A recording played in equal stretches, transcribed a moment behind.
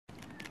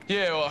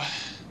Yeah, well,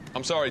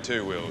 I'm sorry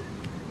too, Will.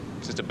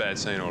 It's just a bad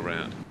scene all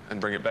round. And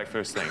bring it back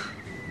first thing.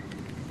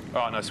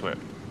 All right, no sweat.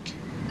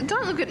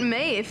 Don't look at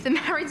me. If the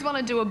marrieds want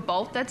to do a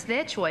bolt, that's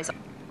their choice.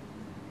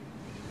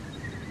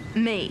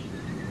 Me.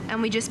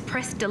 And we just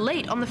pressed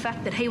delete on the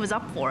fact that he was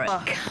up for it.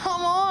 Oh,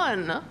 come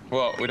on.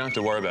 Well, we don't have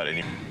to worry about it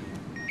anymore.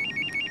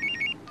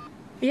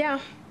 Yeah.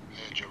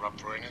 Heard you're up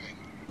for anything.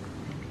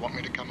 Want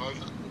me to come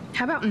over?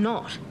 How about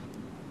not?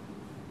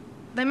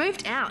 They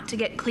moved out to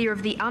get clear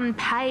of the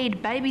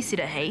unpaid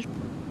babysitter, Heath.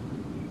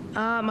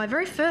 My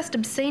very first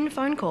obscene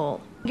phone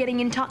call.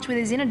 Getting in touch with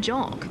his inner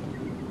jock.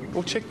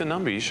 Well, check the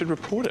number. You should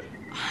report it.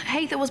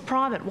 Heath, it was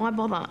private. Why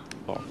bother?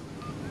 Oh.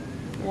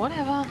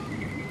 Whatever.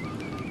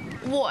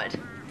 What?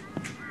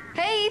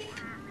 Heath!